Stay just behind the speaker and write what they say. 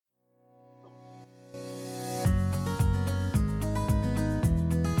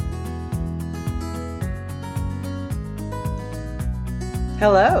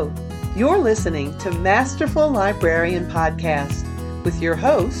Hello, you're listening to Masterful Librarian Podcast with your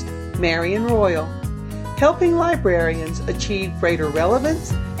host, Marian Royal, helping librarians achieve greater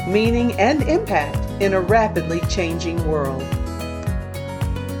relevance, meaning, and impact in a rapidly changing world.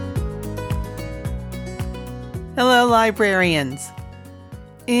 Hello, librarians.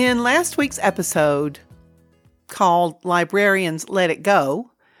 In last week's episode called Librarians Let It Go,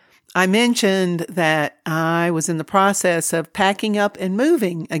 I mentioned that I was in the process of packing up and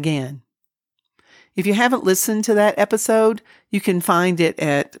moving again. If you haven't listened to that episode, you can find it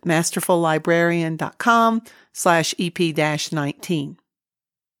at masterfullibrarian.com/EP-19.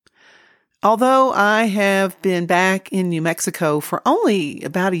 Although I have been back in New Mexico for only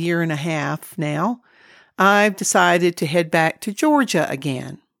about a year and a half now, I've decided to head back to Georgia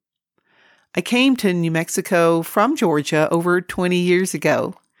again. I came to New Mexico from Georgia over 20 years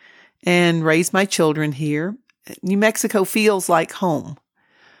ago and raised my children here. New Mexico feels like home,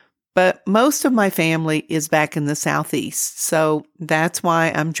 but most of my family is back in the Southeast, so that's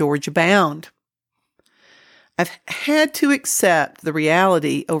why I'm Georgia bound. I've had to accept the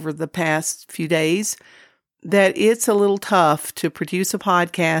reality over the past few days that it's a little tough to produce a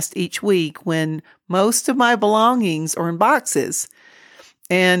podcast each week when most of my belongings are in boxes,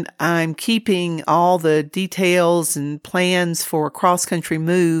 and I'm keeping all the details and plans for a cross-country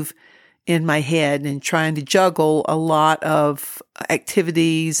move in my head and trying to juggle a lot of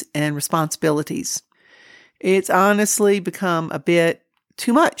activities and responsibilities. It's honestly become a bit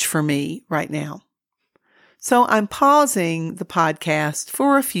too much for me right now. So I'm pausing the podcast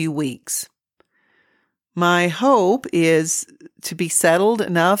for a few weeks. My hope is to be settled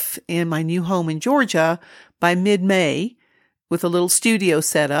enough in my new home in Georgia by mid-May with a little studio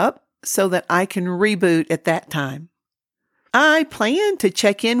set up so that I can reboot at that time. I plan to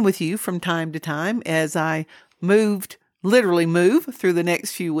check in with you from time to time as I literally move through the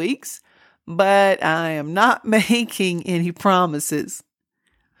next few weeks, but I am not making any promises.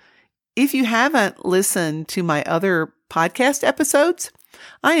 If you haven't listened to my other podcast episodes,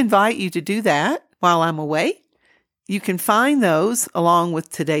 I invite you to do that while I'm away. You can find those along with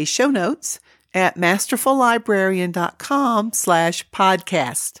today's show notes at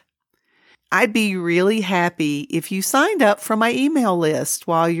masterfullibrarian.com/podcast. I'd be really happy if you signed up for my email list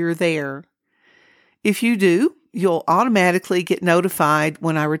while you're there. If you do, you'll automatically get notified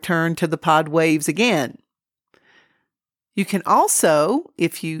when I return to the pod waves again. You can also,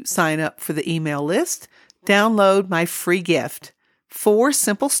 if you sign up for the email list, download my free gift, 4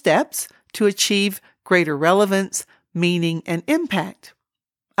 simple steps to achieve greater relevance, meaning, and impact.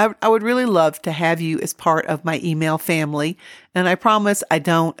 I would really love to have you as part of my email family, and I promise I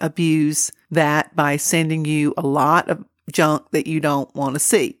don't abuse that by sending you a lot of junk that you don't want to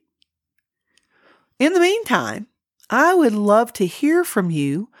see. In the meantime, I would love to hear from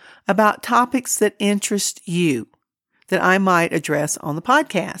you about topics that interest you that I might address on the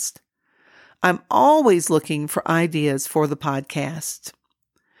podcast. I'm always looking for ideas for the podcast.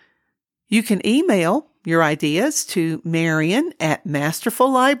 You can email your ideas to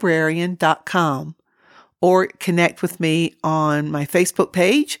Marian@masterfullibrarian.com or connect with me on my Facebook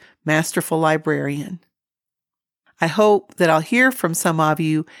page, Masterful Librarian. I hope that I'll hear from some of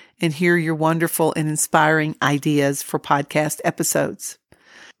you and hear your wonderful and inspiring ideas for podcast episodes.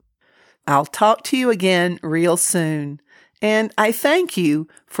 I'll talk to you again real soon, and I thank you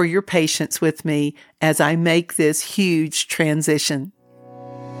for your patience with me as I make this huge transition.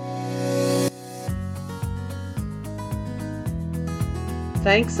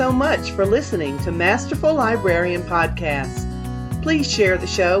 Thanks so much for listening to Masterful Librarian Podcast. Please share the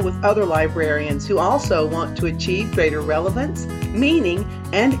show with other librarians who also want to achieve greater relevance, meaning,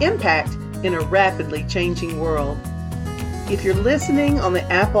 and impact in a rapidly changing world. If you're listening on the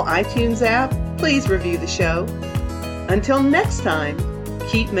Apple iTunes app, please review the show. Until next time,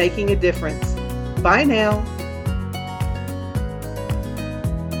 keep making a difference. Bye now.